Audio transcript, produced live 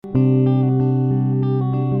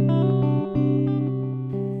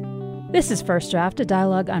This is First Draft, a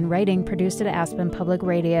dialogue on writing produced at Aspen Public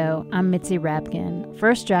Radio. I'm Mitzi Rapkin.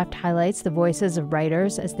 First Draft highlights the voices of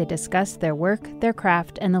writers as they discuss their work, their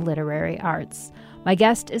craft, and the literary arts. My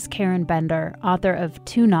guest is Karen Bender, author of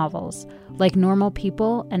 2 novels, Like Normal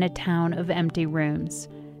People and A Town of Empty Rooms,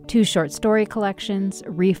 2 short story collections,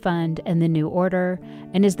 Refund and The New Order,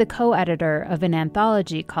 and is the co-editor of an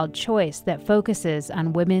anthology called Choice that focuses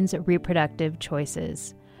on women's reproductive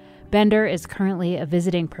choices. Bender is currently a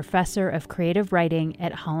visiting professor of creative writing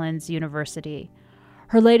at Hollins University.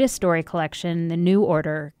 Her latest story collection, The New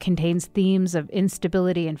Order, contains themes of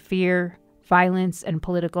instability and fear, violence, and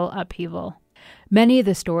political upheaval. Many of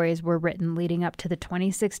the stories were written leading up to the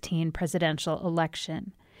 2016 presidential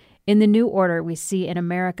election. In The New Order, we see an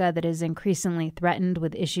America that is increasingly threatened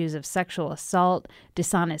with issues of sexual assault,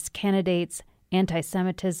 dishonest candidates,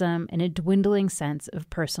 anti-Semitism, and a dwindling sense of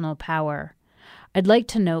personal power. I'd like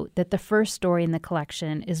to note that the first story in the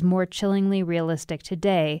collection is more chillingly realistic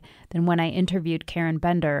today than when I interviewed Karen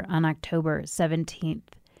Bender on October 17th.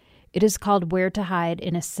 It is called Where to Hide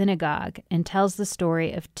in a Synagogue and tells the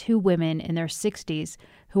story of 2 women in their 60s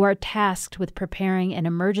who are tasked with preparing an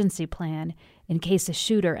emergency plan in case a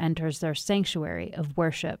shooter enters their sanctuary of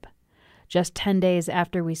worship. Just 10 days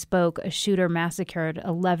after we spoke, a shooter massacred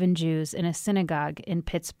 11 Jews in a synagogue in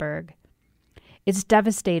Pittsburgh. It's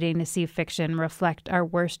devastating to see fiction reflect our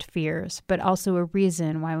worst fears, but also a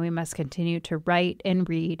reason why we must continue to write and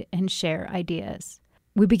read and share ideas.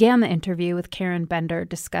 We began the interview with Karen Bender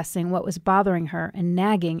discussing what was bothering her and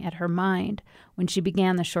nagging at her mind when she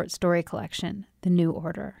began the short story collection, The New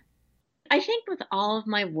Order. I think with all of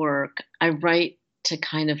my work, I write to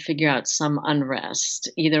kind of figure out some unrest,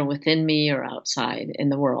 either within me or outside in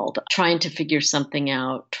the world, trying to figure something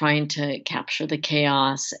out, trying to capture the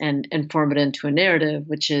chaos and form it into a narrative,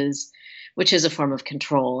 which is a form of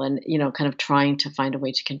control and, kind of trying to find a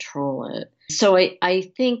way to control it. So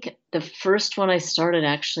I think the first one I started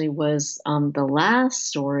actually was the last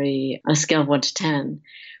story on a scale of 1 to 10,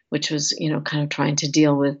 which was, kind of trying to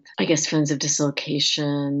deal with, I guess, feelings of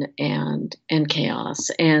dislocation and chaos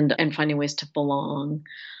and finding ways to belong,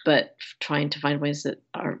 but trying to find ways that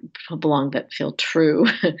belong that feel true.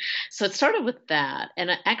 So it started with that.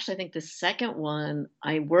 And I actually think the second one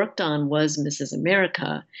I worked on was Mrs.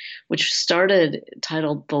 America, which started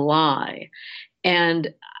titled The Lie.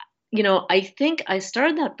 And, I think I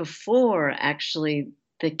started that before actually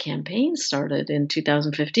the campaign started in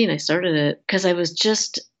 2015. I started it because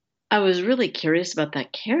I was really curious about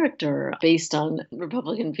that character based on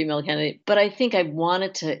Republican female candidate, but I think I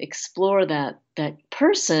wanted to explore that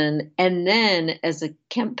person. And then as the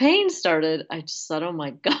campaign started, I just thought, oh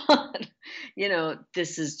my God,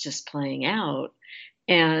 this is just playing out.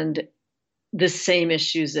 And the same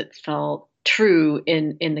issues that felt true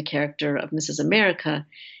in the character of Mrs. America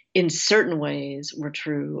in certain ways were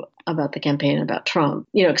true about the campaign, about Trump,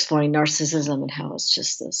 exploring narcissism and how it's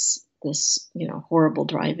just this horrible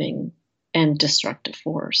driving and destructive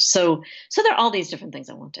force. So there are all these different things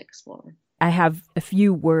I want to explore. I have a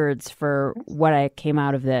few words for what I came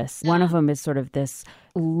out of this. One of them is sort of this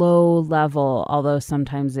low level, although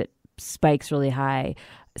sometimes it spikes really high,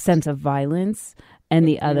 sense of violence. And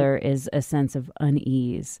the other is a sense of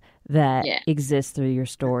unease that exists through your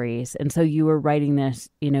stories. And so you were writing this,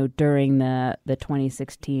 during the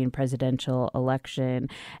 2016 presidential election.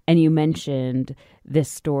 And you mentioned this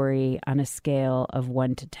story on a scale of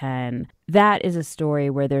 1 to 10. That is a story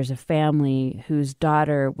where there's a family whose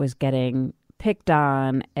daughter was getting picked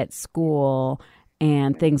on at school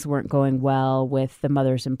and things weren't going well with the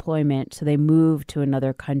mother's employment. So they moved to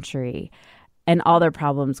another country. And all their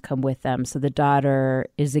problems come with them. So the daughter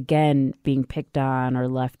is again being picked on or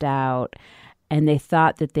left out. And they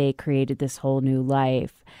thought that they created this whole new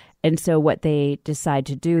life. And so what they decide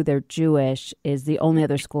to do, they're Jewish, is the only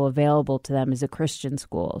other school available to them is a Christian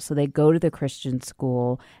school. So they go to the Christian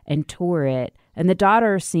school and tour it. And the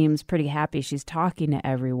daughter seems pretty happy. She's talking to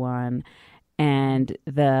everyone. And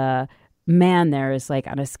the man there is like,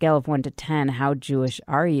 on a scale of 1 to 10, how Jewish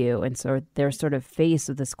are you? And so they're sort of faced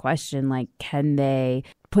with this question, like, can they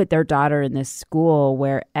put their daughter in this school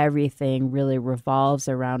where everything really revolves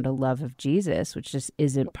around a love of Jesus, which just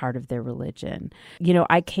isn't part of their religion?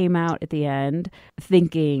 I came out at the end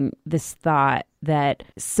thinking this thought that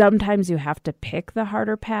sometimes you have to pick the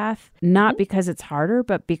harder path, not because it's harder,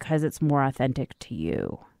 but because it's more authentic to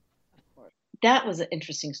you. That was an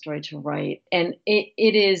interesting story to write. And it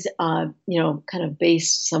is, kind of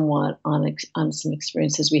based somewhat on some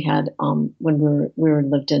experiences we had when we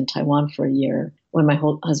lived in Taiwan for a year when my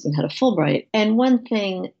husband had a Fulbright. And one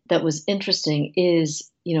thing that was interesting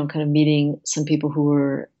is, kind of meeting some people who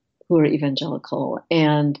were evangelical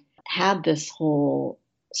and had this whole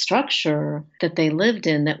structure that they lived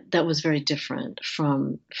in that was very different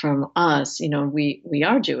from us. We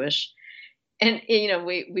are Jewish, and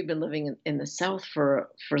we've been living in the South for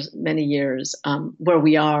many years, where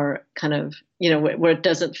we are kind of where it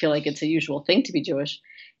doesn't feel like it's a usual thing to be Jewish,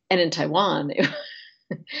 and in Taiwan.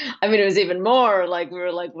 I mean, it was even more like we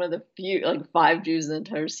were like one of the few, like five Jews in the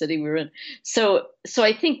entire city we were in. So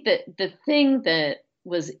I think that the thing that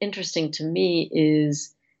was interesting to me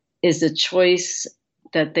is the choice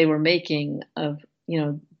that they were making of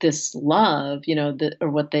this love, or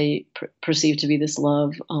what they perceived to be this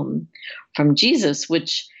love from Jesus,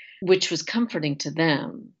 which was comforting to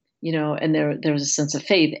them, and there was a sense of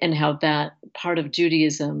faith, and how that part of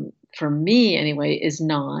Judaism, for me anyway, is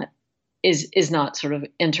not sort of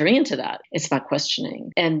entering into that. It's about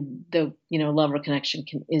questioning, and the love or connection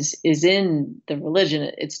is in the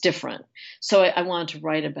religion. It's different. So I wanted to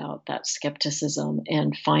write about that skepticism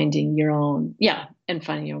and finding your own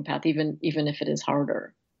path, even if it is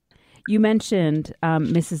harder. You mentioned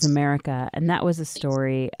Mrs. America, and that was a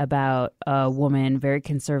story about a woman, very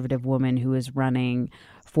conservative woman, who was running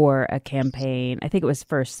for a campaign. I think it was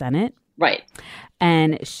for Senate. Right.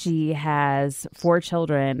 And she has 4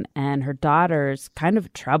 children, and her daughter's kind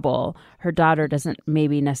of trouble. Her daughter doesn't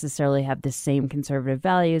maybe necessarily have the same conservative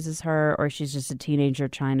values as her, or she's just a teenager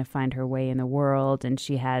trying to find her way in the world. And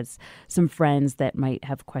she has some friends that might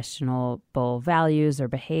have questionable values or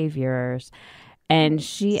behaviors. And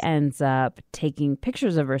she ends up taking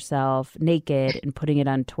pictures of herself naked and putting it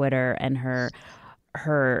on Twitter. And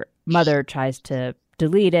her mother tries to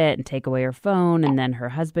delete it and take away her phone, and then her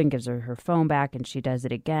husband gives her phone back and she does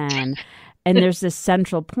it again. And there's this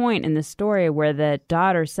central point in the story where the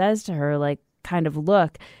daughter says to her, like, kind of,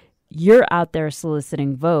 look, you're out there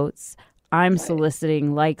soliciting votes. I'm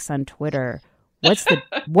soliciting likes on Twitter. What's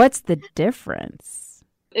the difference?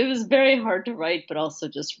 It was very hard to write, but also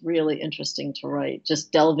just really interesting to write,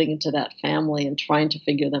 just delving into that family and trying to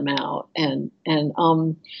figure them out. And I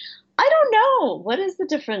don't know, what is the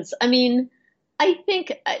difference? I mean, I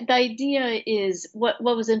think the idea is what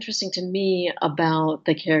was interesting to me about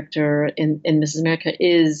the character in Mrs. America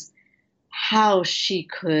is how she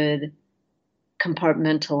could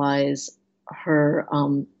compartmentalize her,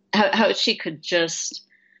 how she could just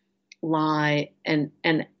lie, and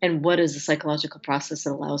what is the psychological process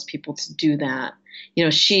that allows people to do that.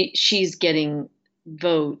 She's getting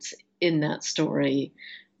votes in that story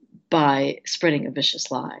by spreading a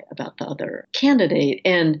vicious lie about the other candidate.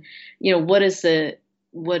 And what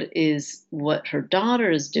her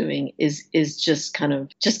daughter is doing is just kind of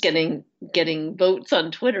just getting votes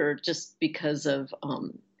on Twitter just because of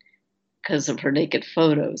her naked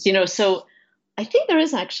photos. So I think there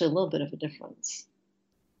is actually a little bit of a difference.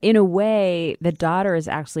 In a way, the daughter is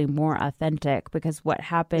actually more authentic, because what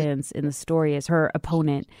happens in the story is her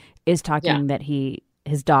opponent is talking that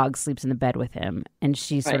his dog sleeps in the bed with him, and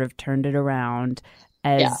she sort of turned it around,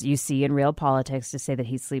 as you see in real politics, to say that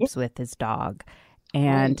he sleeps with his dog.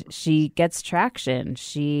 And she gets traction.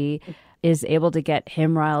 She is able to get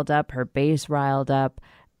him riled up, her base riled up,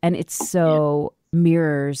 and it so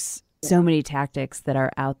mirrors so many tactics that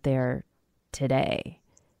are out there today.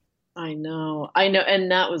 I know.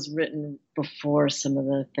 And that was written before some of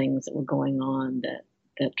the things that were going on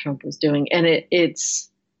that Trump was doing. And it's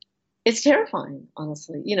terrifying,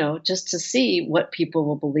 honestly, just to see what people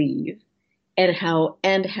will believe and how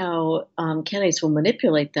candidates will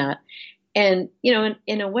manipulate that. And,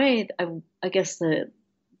 in a way, I guess the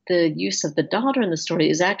use of the daughter in the story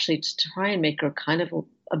is actually to try and make her kind of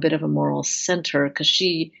a bit of a moral center, because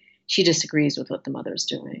she disagrees with what the mother's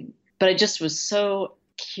doing. But I just was so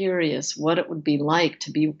curious what it would be like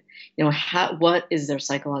to be, what is their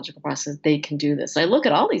psychological process? They can do this. I look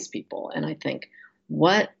at all these people and I think,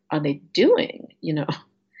 what are they doing?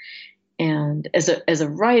 And as a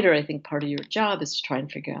writer, I think part of your job is to try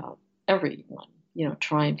and figure out everyone,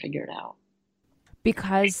 try and figure it out.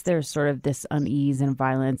 Because there's sort of this unease and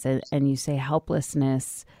violence, and you say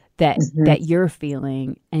helplessness that you're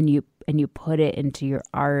feeling, and you put it into your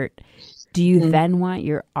art. Do you then want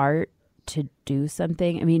your art to do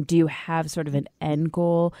something? I mean, do you have sort of an end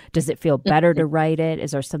goal? Does it feel better to write it?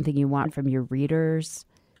 Is there something you want from your readers?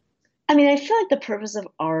 I mean, I feel like the purpose of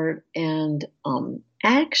art and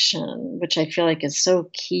action, which I feel like is so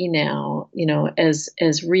key now,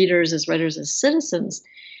 as readers, as writers, as citizens,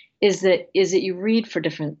 is that you read for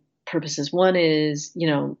different purposes. One is,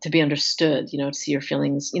 to be understood, to see your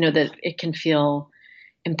feelings, that it can feel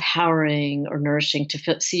empowering or nourishing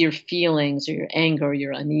to see your feelings or your anger or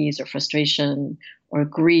your unease or frustration or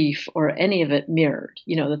grief or any of it mirrored,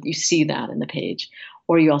 that you see that in the page.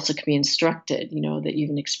 or you also can be instructed, that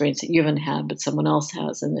you've experienced that you haven't had, but someone else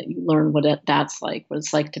has, and that you learn that's like, what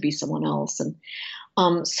it's like to be someone else.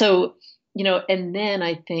 And so, and then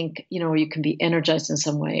I think, you can be energized in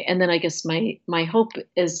some way. And then I guess my hope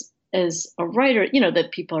is, as a writer,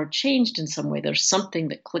 that people are changed in some way. There's something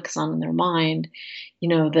that clicks on in their mind,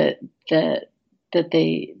 that that that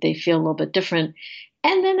they feel a little bit different,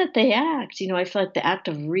 and then that they act. I feel like the act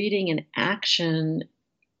of reading and action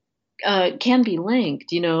can be linked.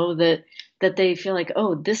 That they feel like,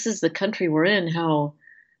 oh, this is the country we're in. How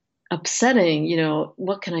upsetting.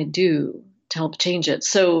 What can I do to help change it?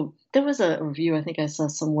 So there was a review I think I saw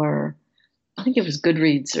somewhere. I think it was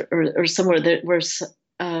Goodreads or somewhere that where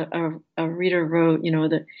a reader wrote,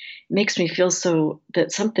 that makes me feel so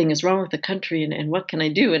that something is wrong with the country, and what can I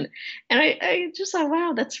do? And I just thought,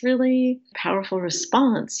 wow, that's really powerful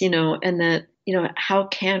response, and that, how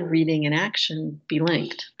can reading and action be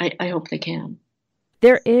linked? I hope they can.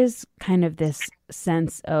 There is kind of this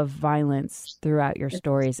sense of violence throughout your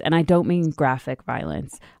stories, and I don't mean graphic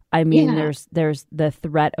violence. I mean, Yeah. there's the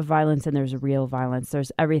threat of violence and there's real violence.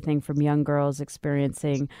 There's everything from young girls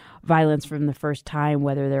experiencing violence from the first time,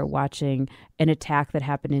 whether they're watching an attack that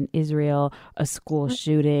happened in Israel, a school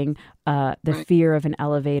shooting, the Right. fear of an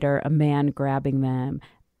elevator, a man grabbing them.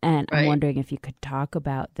 And I'm Right. wondering if you could talk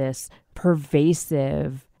about this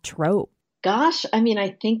pervasive trope. Gosh,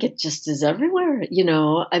 I think it just is everywhere.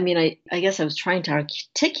 I guess I was trying to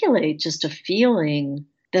articulate just a feeling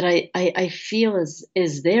that I feel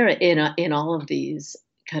is there in all of these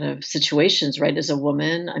kind of situations, right? As a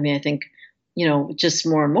woman, I think, just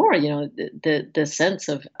more and more, the sense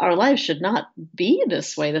of our lives should not be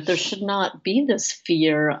this way, that there should not be this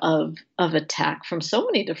fear of attack from so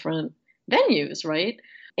many different venues, right?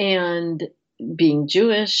 And being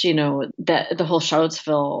Jewish, that the whole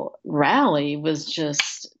Charlottesville rally was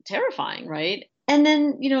just terrifying, right? And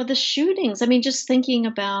then, the shootings. Just thinking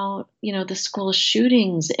about, the school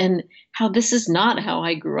shootings and how this is not how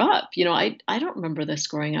I grew up. I don't remember this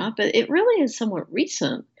growing up, but it really is somewhat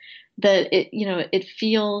recent that it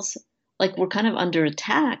feels like we're kind of under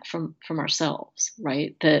attack from ourselves,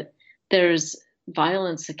 right? That there's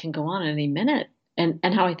violence that can go on at any minute, and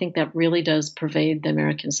how I think that really does pervade the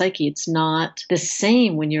American psyche. It's not the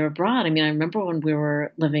same when you're abroad. I remember when we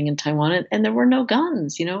were living in Taiwan, and there were no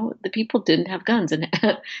guns. The people didn't have guns, and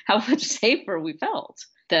how much safer we felt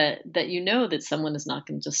that that someone is not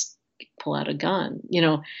going to just pull out a gun.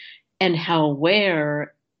 And how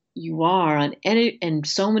aware you are on any and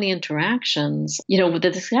so many interactions. With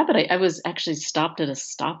this happened. I was actually stopped at a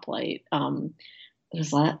stoplight. It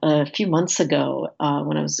was a few months ago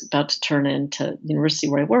when I was about to turn into the university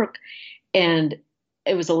where I work, and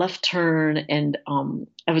it was a left turn, and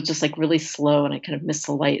I was just like really slow, and I kind of missed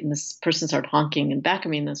the light, and this person started honking in back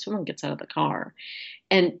of me, and this woman gets out of the car,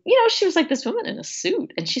 and she was like this woman in a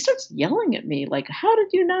suit, and she starts yelling at me like, "How did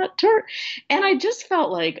you not turn?" And I just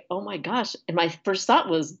felt like, oh my gosh. And my first thought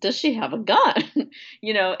was, does she have a gun?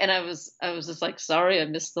 And I was just like, sorry, I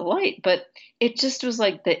missed the light. But it just was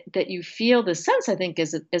like that you feel the sense, I think,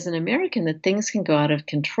 as an American, that things can go out of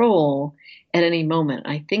control at any moment.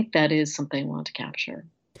 I think that is something I want to capture.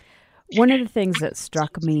 One of the things that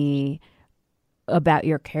struck me about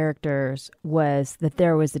your characters was that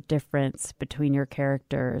there was a difference between your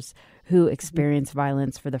characters who experience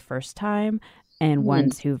violence for the first time and Mhm.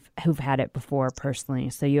 ones who've had it before personally.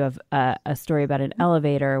 So you have a story about an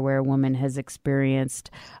elevator where a woman has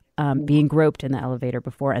experienced being groped in the elevator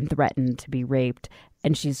before and threatened to be raped,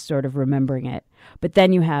 and she's sort of remembering it. But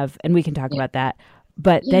then you have, and we can talk Yeah. about that,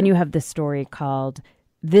 but then Yeah. you have this story called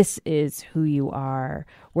This Is Who You Are,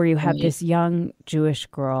 where you have Right. this young Jewish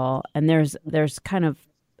girl, and there's kind of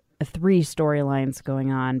three storylines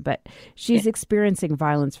going on, but Yeah. she's experiencing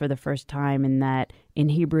violence for the first time in that in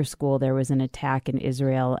Hebrew school there was an attack in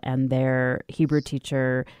Israel, and their Hebrew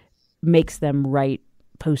teacher makes them write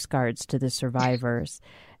postcards to the survivors.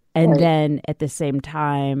 And Right. then at the same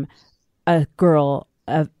time, a girl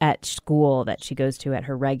at school that she goes to at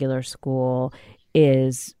her regular school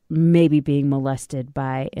is maybe being molested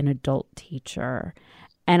by an adult teacher.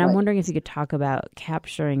 And I'm Right. wondering if you could talk about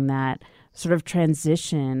capturing that sort of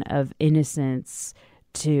transition of innocence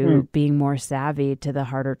Mm. to being more savvy to the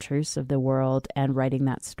harder truths of the world and writing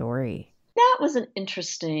that story. That was an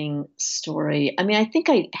interesting story. I think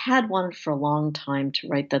I had wanted for a long time to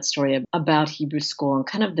write that story about Hebrew school and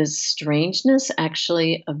kind of this strangeness,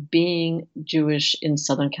 actually, of being Jewish in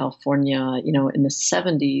Southern California, in the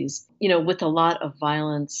 70s, with a lot of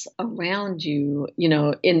violence around you,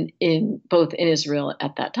 in both in Israel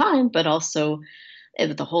at that time, but also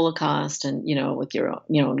with the Holocaust and, with your,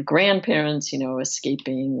 grandparents,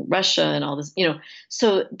 escaping Russia and all this,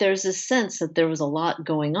 so there's this sense that there was a lot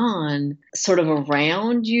going on sort of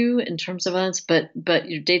around you in terms of events, but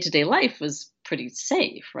your day-to-day life was pretty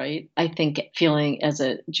safe, right? I think feeling as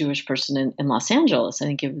a Jewish person in Los Angeles, I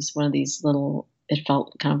think it was one of these it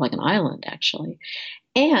felt kind of like an island actually.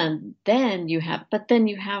 And then you have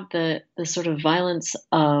the sort of violence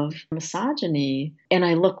of misogyny. And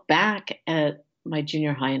I look back at my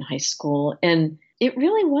junior high and high school, and it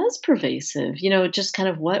really was pervasive, just kind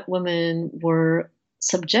of what women were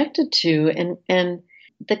subjected to and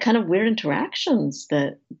the kind of weird interactions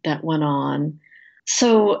that went on.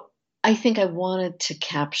 So I think I wanted to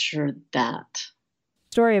capture that.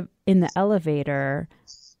 Story in the elevator,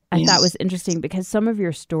 I thought was interesting because some of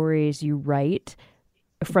your stories you write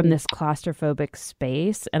from this claustrophobic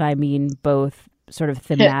space, and I mean both sort of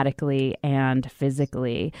thematically and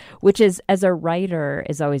physically, which is, as a writer,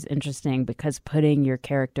 is always interesting because putting your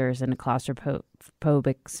characters in a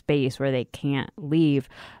claustrophobic space where they can't leave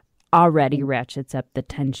already ratchets up the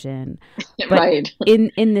tension. But right.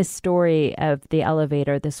 in this story of the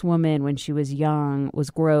elevator, this woman, when she was young, was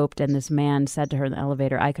groped, and this man said to her in the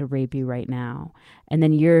elevator, "I could rape you right now." And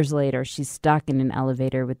then years later, she's stuck in an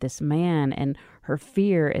elevator with this man, and her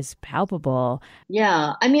fear is palpable.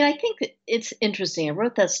 Yeah. I mean, I think it's interesting. I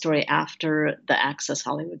wrote that story after the Access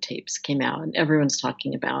Hollywood tapes came out, and everyone's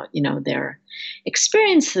talking about, their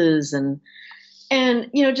experiences and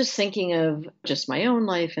just thinking of just my own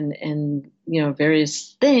life and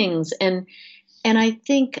various things. And I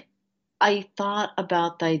think I thought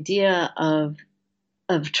about the idea of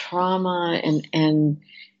trauma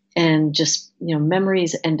and just,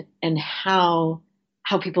 memories and how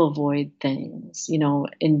people avoid things,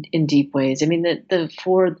 in deep ways. I mean, the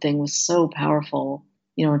Ford thing was so powerful,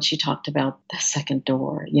 and she talked about the second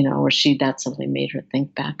door, where that suddenly made her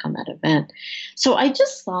think back on that event. So I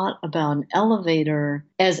just thought about an elevator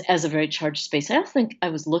as a very charged space. I also think I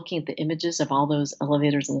was looking at the images of all those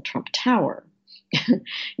elevators in the Trump Tower,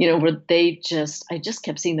 where I just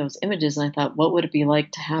kept seeing those images, and I thought, what would it be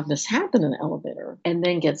like to have this happen in an elevator and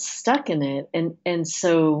then get stuck in it? And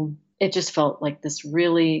so it just felt like this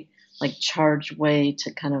really like charged way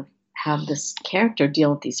to kind of have this character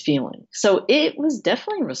deal with these feelings. So it was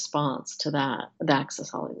definitely a response to the Access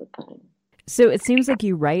Hollywood thing. So it seems like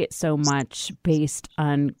you write so much based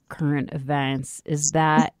on current events. Is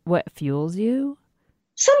that what fuels you?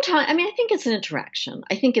 Sometimes, I mean, I think it's an interaction.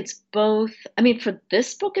 I think it's both. I mean, for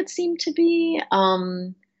this book, it seemed to be, I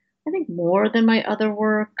think, more than my other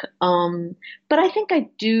work. But I think I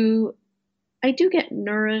do get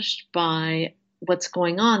nourished by what's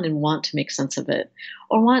going on and want to make sense of it,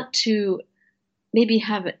 or want to maybe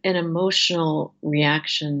have an emotional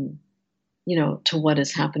reaction, to what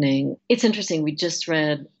is happening. It's interesting. We just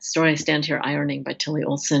read Story I Stand Here Ironing by Tilly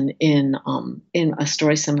Olson in a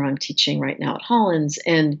story seminar I'm teaching right now at Hollins.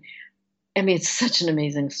 And I mean, it's such an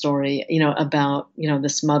amazing story, about,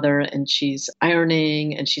 this mother, and she's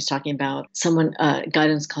ironing, and she's talking about someone,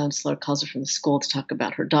 guidance counselor calls her from the school to talk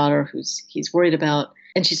about her daughter he's worried about.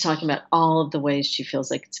 And she's talking about all of the ways she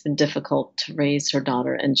feels like it's been difficult to raise her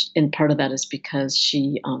daughter. And part of that is because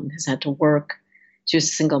she has had to work. She was a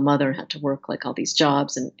single mother and had to work like all these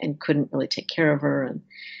jobs and couldn't really take care of her. And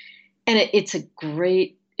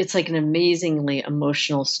it's like an amazingly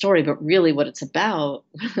emotional story, but really what it's about,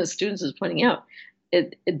 the students is pointing out,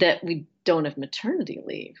 that we don't have maternity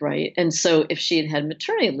leave, right? And so if she had had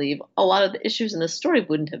maternity leave, a lot of the issues in the story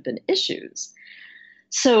wouldn't have been issues.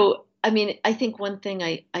 So, I mean, I think one thing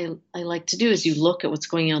I like to do is you look at what's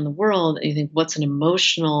going on in the world and you think, what's an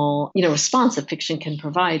emotional, response that fiction can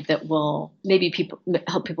provide that will maybe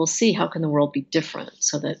help people see how can the world be different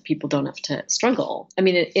so that people don't have to struggle. I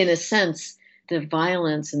mean, in a sense, the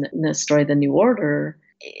violence in the story, The New Order,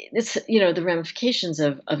 it's, the ramifications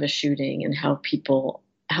of a shooting and how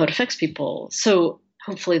it affects people. So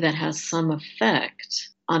hopefully that has some effect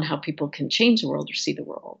on how people can change the world or see the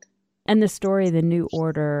world. And the story, The New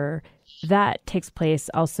Order, that takes place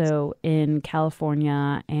also in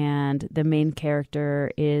California, and the main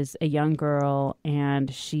character is a young girl,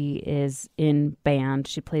 and she is in band.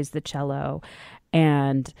 She plays the cello,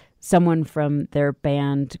 and someone from their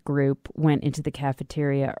band group went into the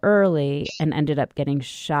cafeteria early and ended up getting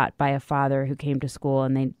shot by a father who came to school,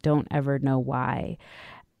 and they don't ever know why.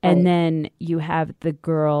 And then you have the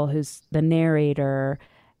girl who's the narrator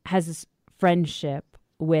has this friendship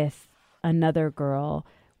with another girl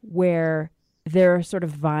where they're sort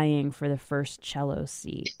of vying for the first cello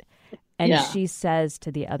seat. And she says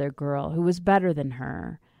to the other girl who was better than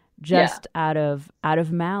her, just out of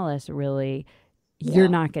malice, really, you're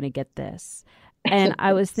not going to get this. And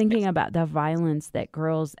I was thinking about the violence that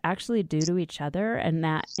girls actually do to each other, and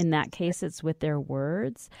that in that case it's with their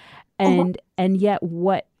words. And yet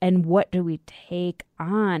what do we take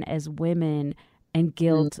on as women and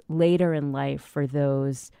guilt later in life for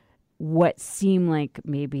those what seem like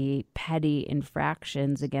maybe petty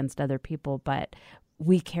infractions against other people, but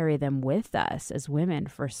we carry them with us as women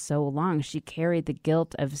for so long. She carried the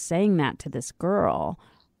guilt of saying that to this girl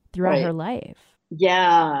throughout her Right. life.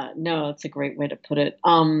 Yeah, no, it's a great way to put it.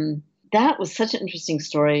 That was such an interesting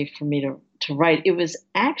story for me to write. It was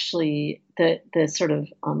actually the sort of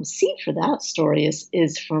seed for that story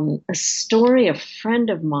is from a story a friend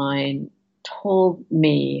of mine told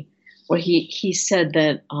me, where he said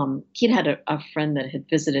that he'd had a friend that had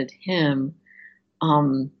visited him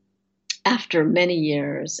um, after many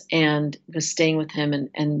years and was staying with him,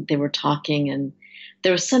 and they were talking, and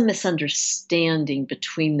there was some misunderstanding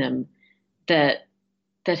between them that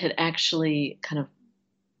had actually kind of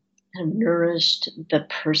nourished the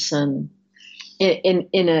person in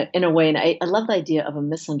a way. And I love the idea of a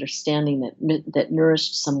misunderstanding that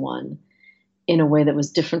nourished someone in a way that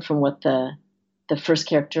was different from what the first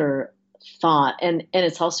character thought. And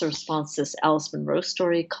it's also a response to this Alice Munro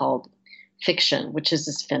story called Fiction, which is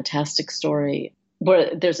this fantastic story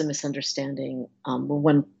where there's a misunderstanding,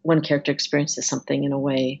 where one character experiences something in a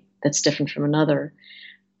way that's different from another.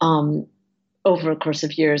 Um, Over a course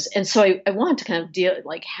of years. And so I wanted to kind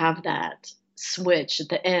of have that switch at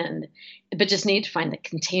the end, but just need to find the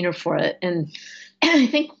container for it. And I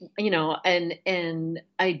think, and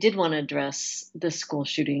I did want to address the school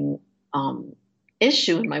shooting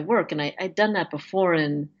issue in my work. And I'd done that before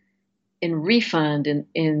in Refund,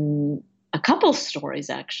 in a couple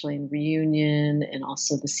stories actually, in Reunion and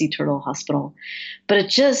also the Sea Turtle Hospital. But it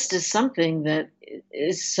just is something that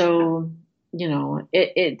is so,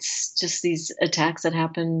 it's just these attacks that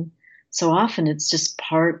happen so often. It's just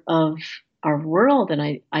part of our world.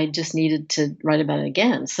 And I just needed to write about it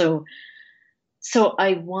again. So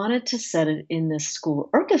I wanted to set it in this school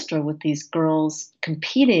orchestra with these girls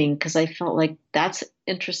competing, because I felt like that's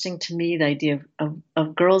interesting to me, the idea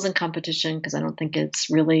of girls in competition, because I don't think it's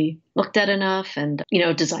really looked at enough, and,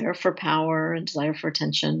 desire for power and desire for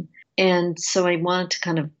attention. And so I wanted to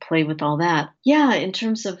kind of play with all that. Yeah, in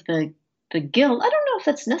terms of the guilt, I don't know if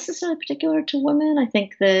that's necessarily particular to women. I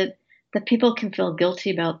think that people can feel guilty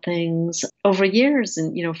about things over years,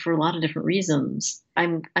 and for a lot of different reasons.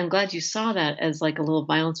 I'm glad you saw that as like a little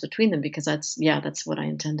violence between them, because that's what I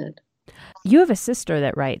intended. You have a sister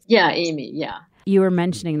that writes. Yeah, Amy. Yeah. You were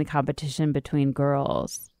mentioning the competition between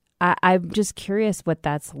girls. I'm just curious what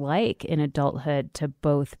that's like in adulthood to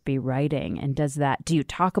both be writing. And do you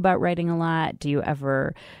talk about writing a lot? Do you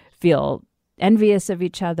ever feel envious of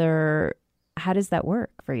each other? How does that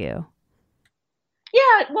work for you?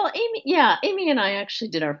 Yeah, well, Amy and I actually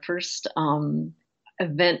did our first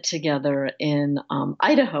event together in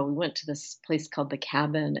Idaho. We went to this place called The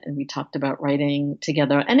Cabin, and we talked about writing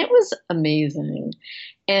together, and it was amazing.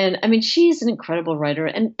 And I mean, she's an incredible writer,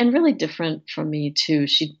 and really different from me too.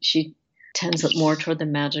 She tends more toward the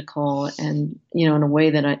magical, and in a way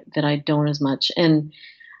that I don't as much. And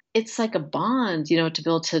it's like a bond, to be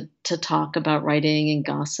able to talk about writing and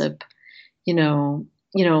gossip, you know,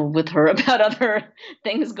 with her about other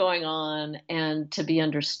things going on, and to be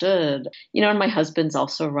understood. And my husband's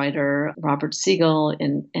also a writer, Robert Siegel,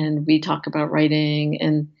 and we talk about writing.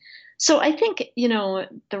 And so I think,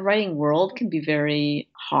 the writing world can be very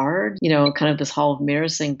hard, kind of this hall of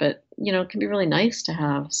mirrors thing, but, it can be really nice to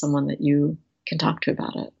have someone that you can talk to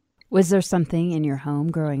about it. Was there something in your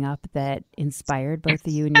home growing up that inspired both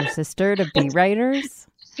of you and your sister to be writers?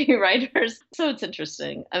 Be writers. So it's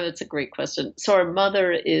interesting. It's a great question. So our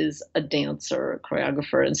mother is a dancer,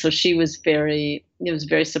 choreographer, and so she was very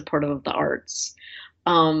supportive of the arts.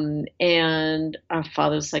 And our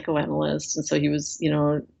father's a psychoanalyst, and so he was,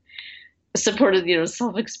 supported,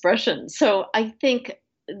 self-expression. So I think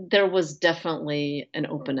there was definitely an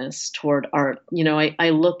openness toward art. I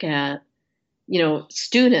look at,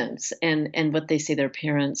 students and what they say their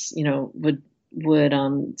parents, would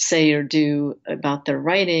say or do about their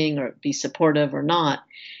writing, or be supportive or not.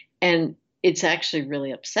 And it's actually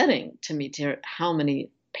really upsetting to me to hear how many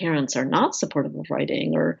parents are not supportive of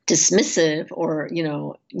writing, or dismissive, or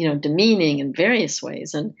demeaning in various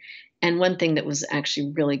ways. And one thing that was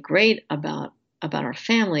actually really great about our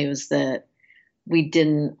family was that we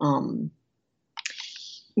didn't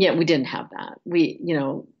we didn't have that.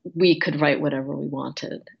 We could write whatever we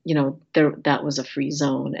wanted. That was a free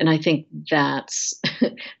zone. And I think that's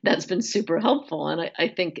that's been super helpful. And I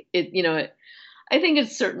think I think in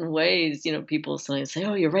certain ways, people sometimes say,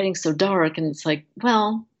 "Oh, you're writing so dark," and it's like,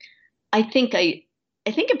 well, I think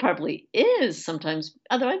it probably is sometimes,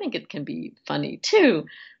 although I think it can be funny too,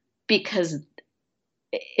 because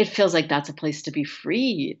it feels like that's a place to be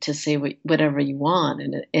free to say whatever you want.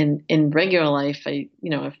 And in regular life, I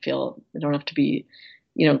feel I don't have to be,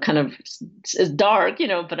 kind of as dark,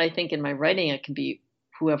 but I think in my writing, I can be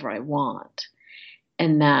whoever I want.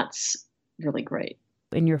 And that's really great.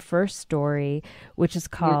 In your first story, which is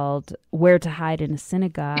Yeah. called Where to Hide in a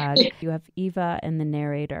Synagogue, you have Eva and the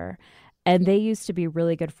narrator, and they used to be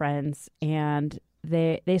really good friends, and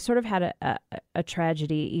they sort of had a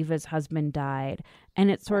tragedy. Eva's husband died,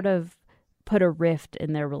 and it sort of put a rift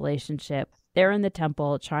in their relationship. They're in the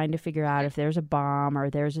temple trying to figure out if there's a bomb or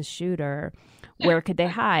there's a shooter, where could they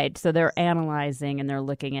hide? So they're analyzing and they're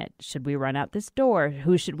looking at, should we run out this door?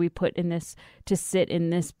 Who should we put in this to sit in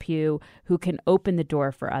this pew? Who can open the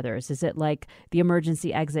door for others? Is it like the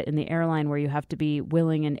emergency exit in the airline where you have to be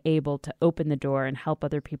willing and able to open the door and help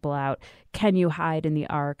other people out? Can you hide in the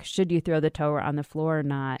ark? Should you throw the Torah on the floor or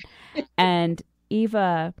not? And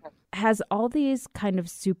Eva has all these kind of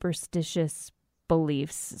superstitious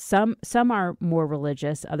beliefs. Some are more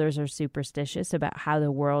religious, others are superstitious about how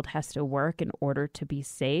the world has to work in order to be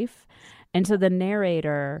safe. And so the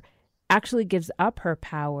narrator actually gives up her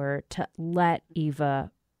power to let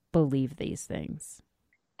Eva believe these things.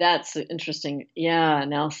 That's interesting. Yeah,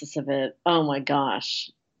 analysis of it. Oh my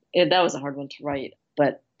gosh. That was a hard one to write,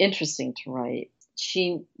 but interesting to write.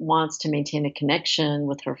 She wants to maintain a connection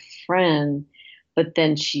with her friend, but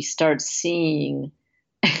then she starts seeing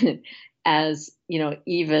as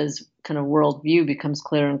Eva's kind of worldview becomes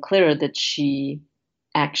clearer and clearer that she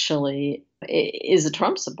actually is a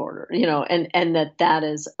Trump supporter, and that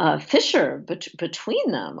is a fissure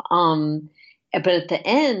between them. But at the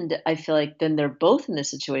end, I feel like then they're both in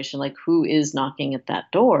this situation, like who is knocking at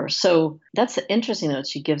that door? So that's interesting that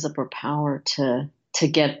she gives up her power to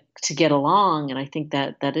get along, and I think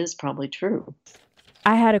that is probably true.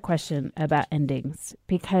 I had a question about endings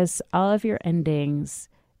because all of your endings,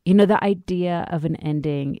 the idea of an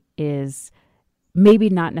ending is maybe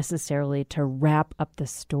not necessarily to wrap up the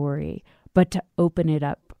story, but to open it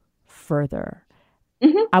up further.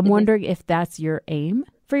 Mm-hmm. I'm wondering if that's your aim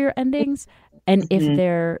for your endings, and if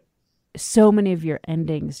there so many of your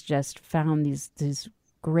endings just found these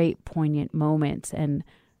great poignant moments and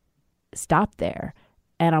stop there.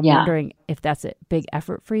 And I'm wondering if that's a big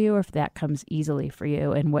effort for you or if that comes easily for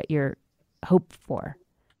you and what you're hope for.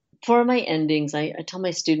 For my endings, I tell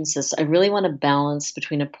my students this. I really want to balance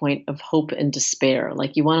between a point of hope and despair.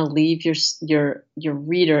 Like you want to leave your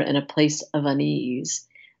reader in a place of unease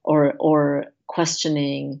or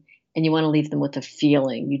questioning, and you want to leave them with a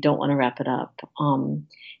feeling. You don't want to wrap it up. And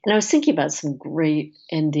I was thinking about some great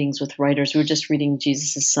endings with writers. We were just reading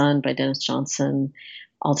Jesus' Son by Dennis Johnson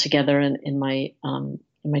all together in my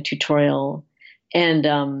tutorial,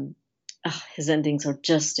 and his endings are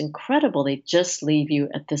just incredible. They just leave you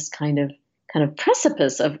at this kind of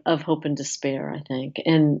precipice of hope and despair, I think.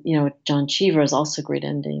 And John Cheever has also great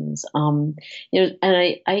endings. And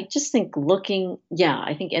I just think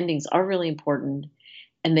I think endings are really important,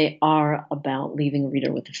 and they are about leaving a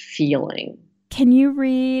reader with a feeling. Can you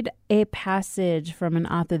read a passage from an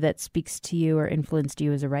author that speaks to you or influenced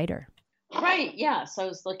you as a writer? Right. Yeah. So I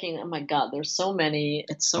was looking. Oh my God, there's so many.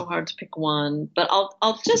 It's so hard to pick one. But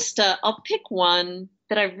I'll pick one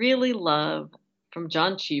that I really love from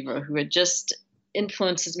John Cheever, who had just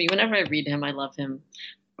influences me. Whenever I read him, I love him.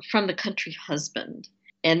 From The Country Husband,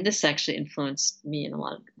 and this actually influenced me in a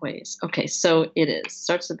lot of ways. Okay, so it is.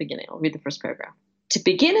 Starts at the beginning. I'll read the first paragraph. To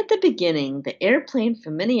begin at the beginning, the airplane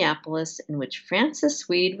from Minneapolis, in which Frances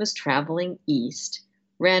Swede was traveling east,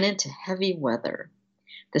 ran into heavy weather.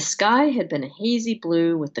 The sky had been a hazy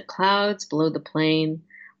blue with the clouds below the plane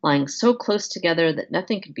lying so close together that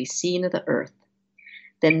nothing could be seen of the earth.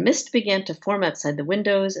 Then mist began to form outside the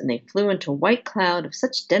windows, and they flew into a white cloud of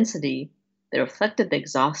such density that reflected the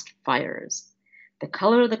exhaust fires. The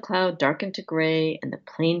color of the cloud darkened to gray, and the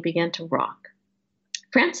plane began to rock.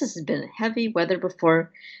 Frances had been in heavy weather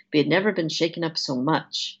before, but he had never been shaken up so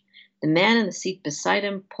much. The man in the seat beside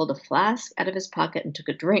him pulled a flask out of his pocket and took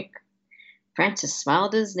a drink. Francis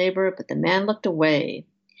smiled at his neighbor, but the man looked away.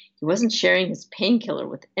 He wasn't sharing his painkiller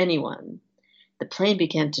with anyone. The plane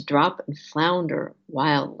began to drop and flounder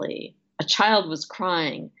wildly. A child was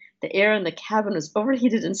crying. The air in the cabin was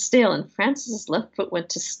overheated and stale, and Francis's left foot went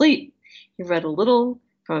to sleep. He read a little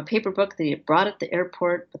from a paper book that he had brought at the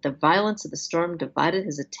airport, but the violence of the storm divided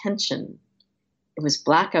his attention. It was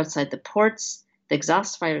black outside the ports. The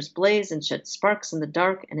exhaust fires blazed and shed sparks in the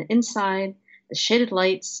dark, and inside, the shaded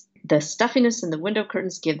lights, the stuffiness in the window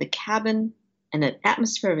curtains gave the cabin an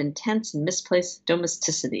atmosphere of intense and misplaced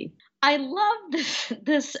domesticity. I love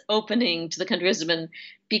this opening to The Country Husband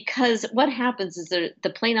because what happens is that the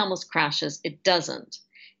plane almost crashes. It doesn't.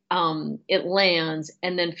 It lands,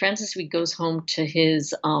 and then Francis Reed goes home to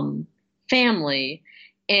his family,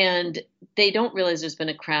 and they don't realize there's been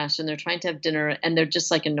a crash, and they're trying to have dinner, and they're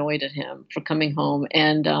just like annoyed at him for coming home,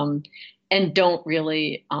 and don't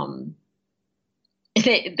really.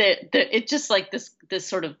 It's just like this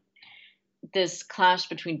sort of this clash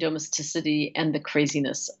between domesticity and the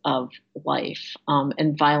craziness of life,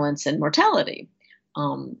 and violence and mortality.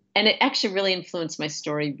 And it actually really influenced my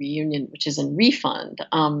story Reunion, which is in Refund,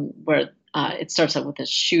 where it starts out with a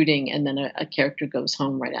shooting and then a character goes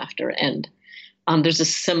home right after. And there's a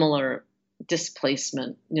similar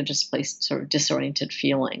displacement, displaced sort of disoriented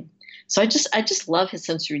feeling. So I just love his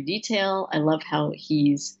sensory detail. I love how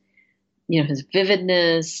he's, his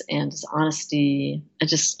vividness and his honesty.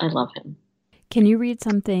 I love him. Can you read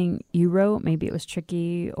something you wrote? Maybe it was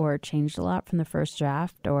tricky or changed a lot from the first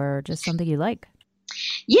draft, or just something you like?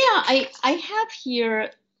 Yeah, I have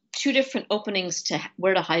here 2 different openings to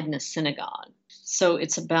Where to Hide in a Synagogue. So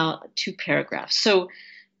it's about 2 paragraphs. So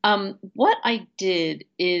what I did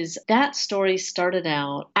is that story started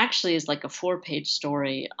out actually as like a 4-page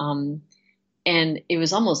story. And it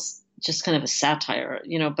was almost just kind of a satire,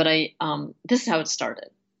 but this is how it started.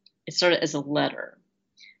 It started as a letter.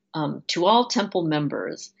 To all temple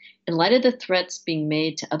members, in light of the threats being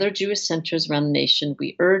made to other Jewish centers around the nation,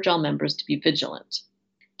 we urge all members to be vigilant.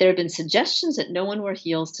 There have been suggestions that no one wear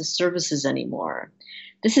heels to services anymore.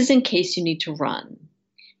 This is in case you need to run.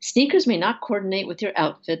 Sneakers may not coordinate with your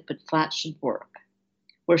outfit, but flats should work.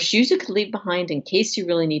 Wear shoes you could leave behind in case you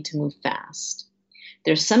really need to move fast.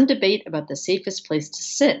 There's some debate about the safest place to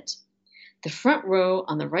sit. The front row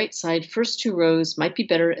on the right side, first 2 rows, might be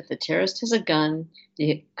better if the terrorist has a gun,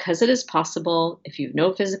 because it is possible, if you have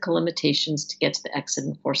no physical limitations, to get to the exit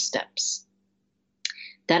in 4 steps.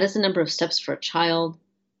 That is the number of steps for a child.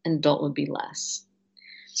 An adult would be less.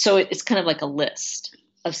 So it's kind of like a list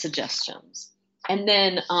of suggestions. And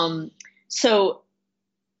then, so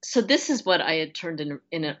this is what I had turned in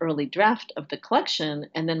an early draft of the collection.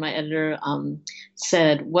 And then my editor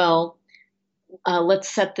said, well, let's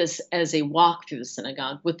set this as a walk through the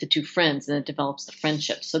synagogue with the 2 friends, and it develops the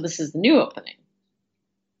friendship. So this is the new opening.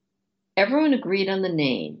 Everyone agreed on the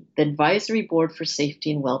name, the Advisory Board for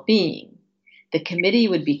Safety and Well-Being. The committee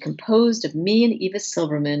would be composed of me and Eva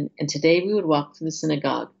Silverman, and today we would walk through the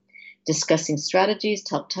synagogue, discussing strategies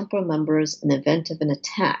to help temple members in the event of an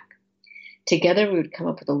attack. Together we would come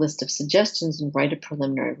up with a list of suggestions and write a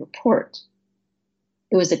preliminary report.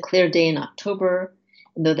 It was a clear day in October,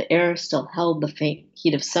 and though the air still held the faint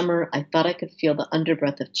heat of summer, I thought I could feel the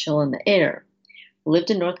underbreath of chill in the air. I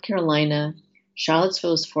lived in North Carolina.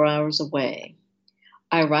 Charlottesville was 4 hours away.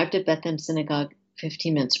 I arrived at Bethlehem Synagogue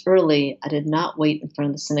 15 minutes early. I did not wait in front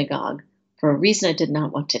of the synagogue for a reason I did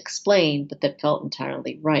not want to explain, but that felt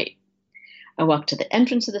entirely right. I walked to the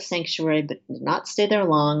entrance of the sanctuary, but did not stay there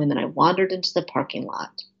long, and then I wandered into the parking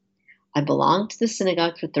lot. I belonged to the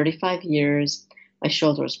synagogue for 35 years. My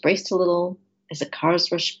shoulders braced a little as the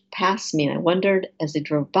cars rushed past me, and I wondered as they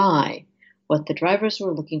drove by what the drivers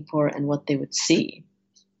were looking for and what they would see.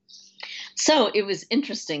 So it was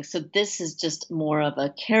interesting. So this is just more of a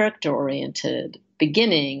character-oriented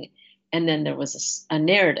beginning, and then there was a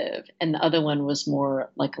narrative, and the other one was more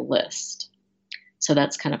like a list. So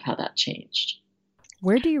that's kind of how that changed.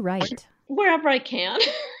 Where do you write? Wherever I can.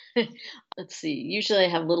 Let's see. Usually I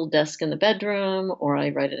have a little desk in the bedroom, or I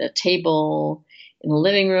write at a table in the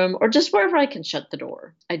living room, or just wherever I can shut the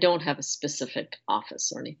door. I don't have a specific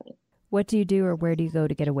office or anything. What do you do, or where do you go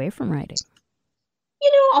to get away from writing?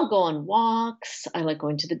 I'll go on walks. I like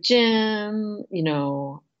going to the gym,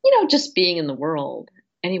 just being in the world,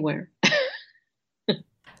 anywhere.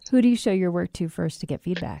 Who do you show your work to first to get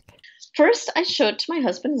feedback? First, I show it to my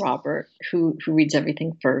husband, Robert, who reads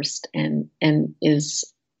everything first and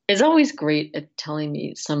is always great at telling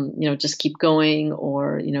me some, just keep going,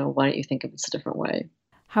 or, why don't you think of this a different way?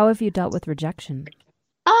 How have you dealt with rejection?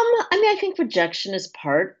 I think rejection is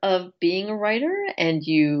part of being a writer, and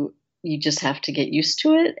you just have to get used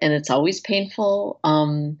to it, and it's always painful.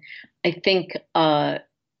 I think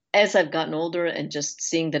as I've gotten older and just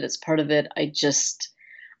seeing that it's part of it,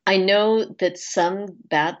 I know that some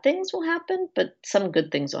bad things will happen, but some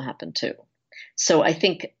good things will happen too. So I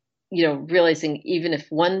think, realizing even if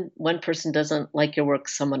one person doesn't like your work,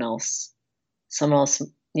 someone else,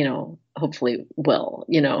 hopefully will,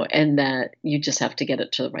 and that you just have to get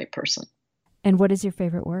it to the right person. And what is your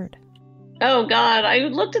favorite word? Oh God, I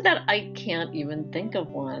looked at that. I can't even think of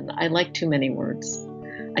one. I like too many words.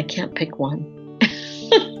 I can't pick one.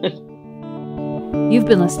 You've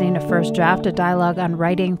been listening to First Draft, a dialogue on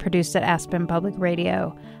writing produced at Aspen Public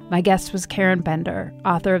Radio. My guest was Karen Bender,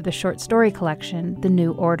 author of the short story collection, The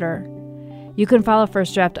New Order. You can follow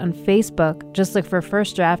First Draft on Facebook. Just look for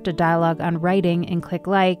First Draft, a dialogue on writing, and click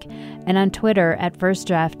like, and on Twitter at First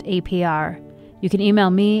Draft APR. You can email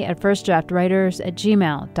me at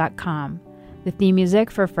firstdraftwriters@gmail.com. The theme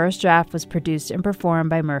music for First Draft was produced and performed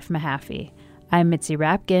by Murph Mahaffey. I'm Mitzi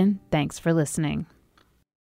Rapkin. Thanks for listening.